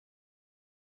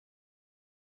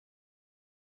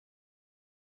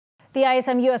The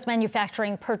ISM U.S.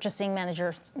 Manufacturing Purchasing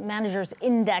Managers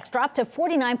Index dropped to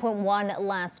 49.1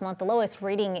 last month, the lowest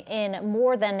reading in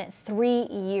more than 3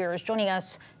 years. Joining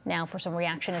us now for some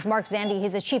reaction is Mark Zandi.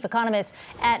 He's the chief economist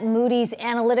at Moody's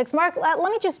Analytics. Mark,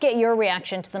 let me just get your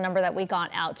reaction to the number that we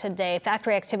got out today.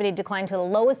 Factory activity declined to the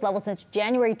lowest level since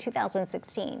January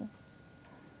 2016.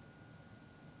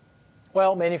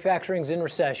 Well, manufacturing's in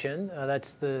recession.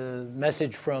 That's the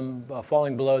message from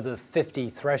falling below the 50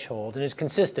 threshold, and it's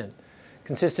consistent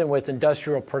with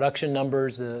industrial production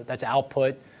numbers. That's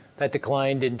output. That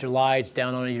declined in July. It's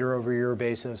down on a year-over-year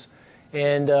basis.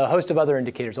 And a host of other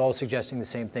indicators all suggesting the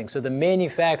same thing. So the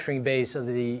manufacturing base of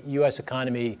the U.S.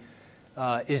 economy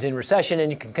is in recession,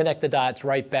 and you can connect the dots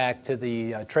right back to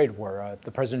the trade war.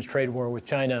 The president's trade war with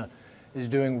China is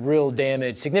doing real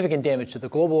damage, significant damage to the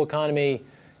global economy,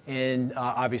 and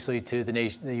obviously to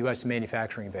the U.S.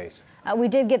 manufacturing base. We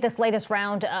did get this latest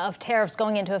round of tariffs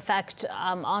going into effect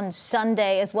on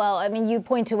Sunday as well. I mean, you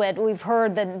point to it. We've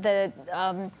heard the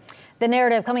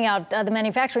narrative coming out, the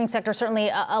manufacturing sector, certainly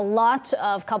a lot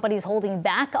of companies holding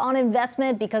back on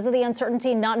investment because of the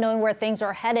uncertainty, not knowing where things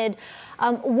are headed.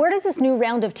 Where does this new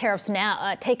round of tariffs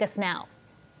now take us now?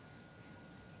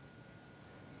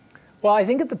 Well, I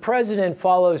think if the president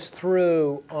follows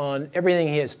through on everything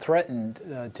he has threatened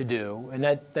to do, and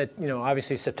that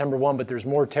obviously September 1, but there's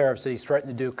more tariffs that he's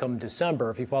threatened to do come December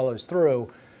if he follows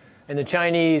through, and the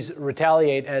Chinese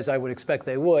retaliate as I would expect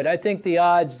they would, I think the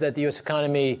odds that the U.S.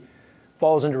 economy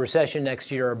falls into recession next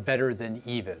year are better than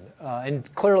even.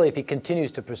 And clearly, if he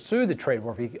continues to pursue the trade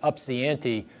war, if he ups the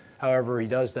ante, however he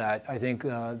does that, I think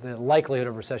the likelihood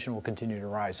of recession will continue to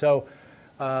rise. So.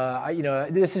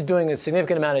 This is doing a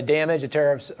significant amount of damage. The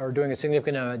tariffs are doing a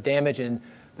significant amount of damage, and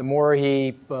the more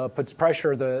he puts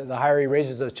pressure, the higher he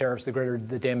raises those tariffs, the greater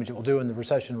the damage it will do, and the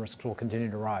recession risks will continue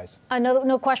to rise.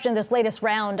 No question, this latest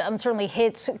round certainly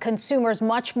hits consumers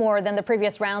much more than the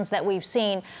previous rounds that we've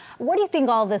seen. Where do you think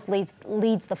all of this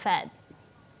leads the Fed?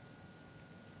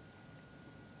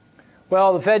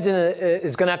 Well, the Fed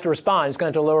is going to have to respond. It's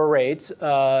going to have to lower rates.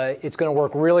 It's going to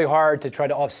work really hard to try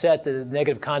to offset the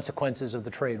negative consequences of the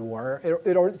trade war.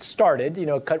 It started,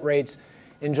 cut rates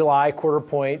in July, quarter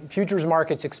point. Futures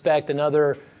markets expect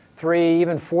another 3,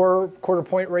 even 4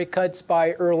 quarter-point rate cuts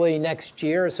by early next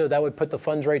year. So that would put the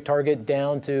funds rate target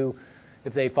down to,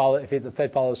 if the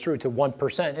Fed follows through, to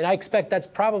 1%. And I expect that's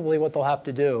probably what they'll have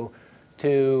to do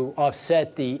to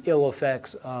offset the ill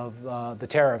effects of the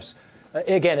tariffs.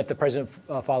 Again, if the president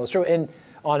follows through and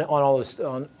on all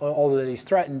that he's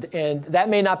threatened, and that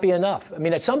may not be enough. I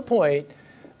mean, at some point,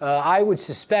 I would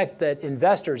suspect that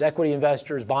investors, equity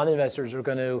investors, bond investors, are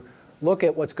going to look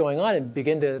at what's going on and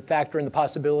begin to factor in the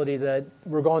possibility that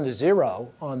we're going to zero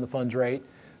on the funds rate,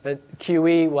 that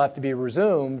QE will have to be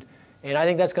resumed, and I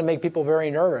think that's going to make people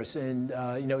very nervous and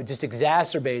just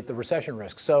exacerbate the recession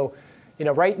risk. So.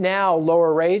 Right now,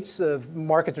 lower rates,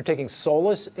 markets are taking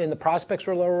solace in the prospects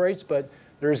for lower rates, but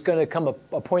there's going to come a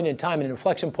point in time, an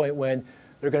inflection point, when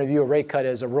they're going to view a rate cut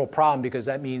as a real problem because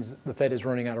that means the Fed is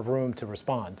running out of room to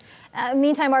respond.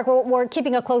 Meantime, Mark, we're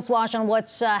keeping a close watch on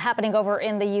what's happening over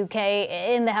in the UK,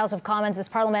 in the House of Commons, this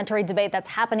parliamentary debate that's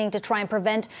happening to try and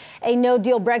prevent a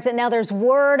no-deal Brexit. Now there's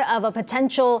word of a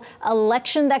potential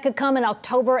election that could come in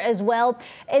October as well.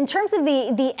 In terms of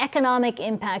the economic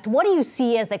impact, what do you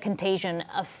see as the contagion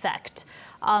effect?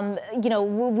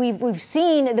 We've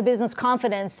seen the business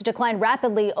confidence decline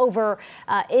rapidly over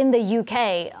in the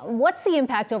UK. What's the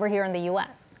impact over here in the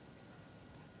US?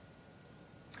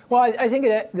 Well, I think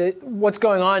what's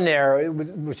going on there,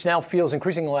 which now feels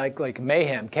increasingly like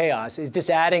mayhem, chaos, is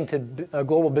just adding to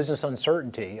global business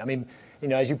uncertainty. I mean,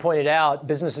 as you pointed out,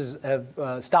 businesses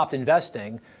have stopped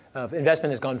investing.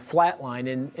 Investment has gone flatline,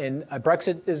 and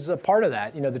Brexit is a part of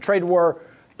that. The trade war,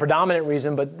 predominant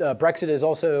reason, but Brexit is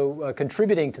also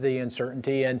contributing to the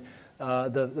uncertainty and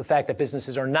the fact that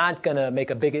businesses are not going to make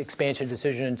a big expansion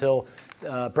decision until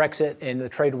Brexit and the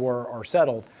trade war are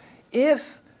settled.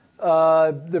 If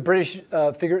the British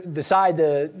decide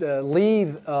to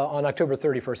leave on October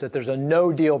 31st, that there's a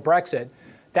no-deal Brexit,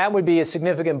 that would be a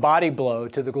significant body blow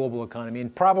to the global economy,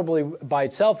 and probably by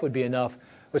itself would be enough,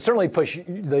 would certainly push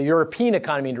the European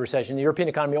economy into recession. The European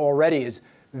economy already is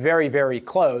very, very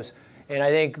close, and I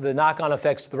think the knock-on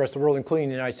effects to the rest of the world, including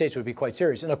the United States, would be quite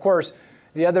serious. And of course,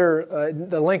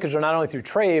 the linkage are not only through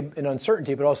trade and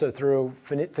uncertainty, but also through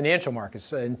financial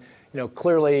markets. And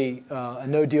clearly, a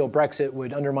no-deal Brexit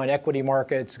would undermine equity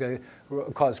markets,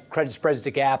 cause credit spreads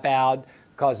to gap out,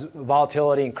 cause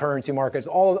volatility in currency markets.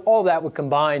 All that would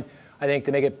combine, I think,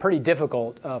 to make it pretty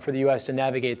difficult for the U.S. to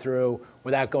navigate through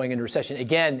without going into recession,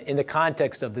 again, in the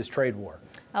context of this trade war.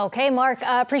 Okay, Mark,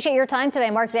 appreciate your time today.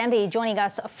 Mark Zandi joining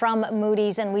us from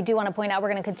Moody's. And we do want to point out we're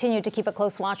going to continue to keep a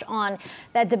close watch on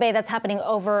that debate that's happening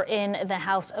over in the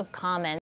House of Commons.